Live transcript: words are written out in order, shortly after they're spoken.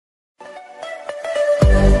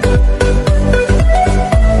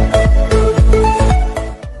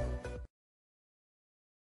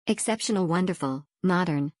Exceptional, wonderful,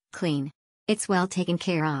 modern, clean. It's well taken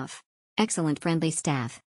care of. Excellent, friendly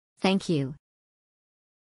staff. Thank you.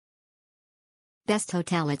 Best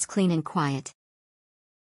hotel, it's clean and quiet.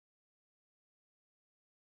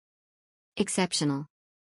 Exceptional.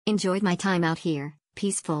 Enjoyed my time out here,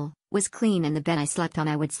 peaceful, was clean, and the bed I slept on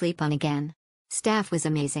I would sleep on again. Staff was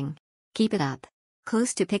amazing. Keep it up.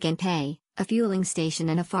 Close to Pick and Pay, a fueling station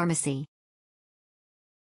and a pharmacy.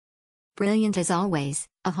 Brilliant as always,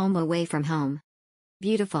 a home away from home.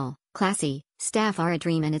 Beautiful, classy, staff are a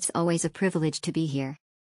dream, and it's always a privilege to be here.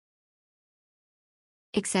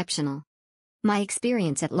 Exceptional. My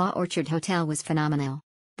experience at Law Orchard Hotel was phenomenal.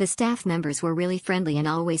 The staff members were really friendly and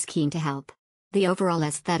always keen to help. The overall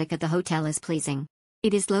aesthetic of the hotel is pleasing.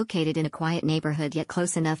 It is located in a quiet neighborhood yet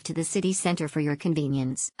close enough to the city center for your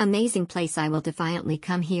convenience. Amazing place, I will defiantly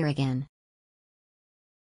come here again.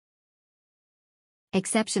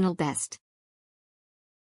 Exceptional, best.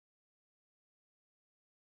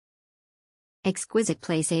 Exquisite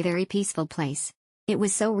place, a very peaceful place. It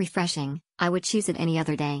was so refreshing, I would choose it any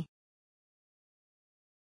other day.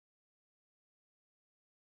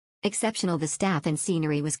 Exceptional, the staff and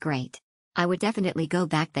scenery was great. I would definitely go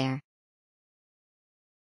back there.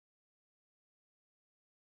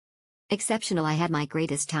 Exceptional, I had my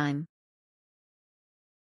greatest time.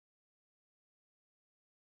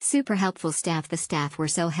 Super helpful staff, the staff were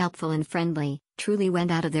so helpful and friendly, truly went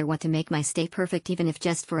out of their way to make my stay perfect, even if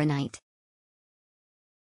just for a night.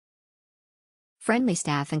 Friendly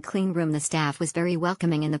staff and clean room, the staff was very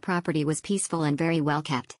welcoming and the property was peaceful and very well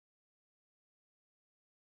kept.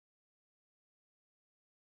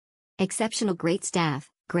 Exceptional, great staff,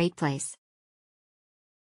 great place.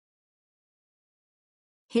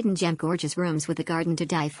 Hidden gem, gorgeous rooms with a garden to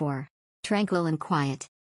die for. Tranquil and quiet.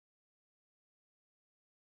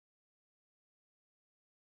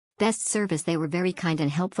 Best service, they were very kind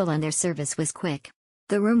and helpful, and their service was quick.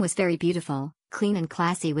 The room was very beautiful, clean and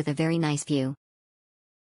classy with a very nice view.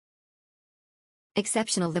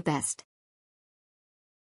 Exceptional, the best.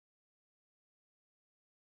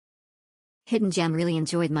 Hidden gem, really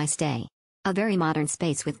enjoyed my stay. A very modern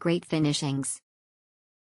space with great finishings.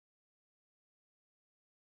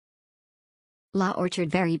 Law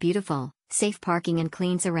Orchard, very beautiful, safe parking and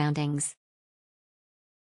clean surroundings.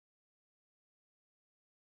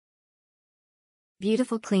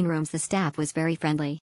 Beautiful clean rooms, the staff was very friendly.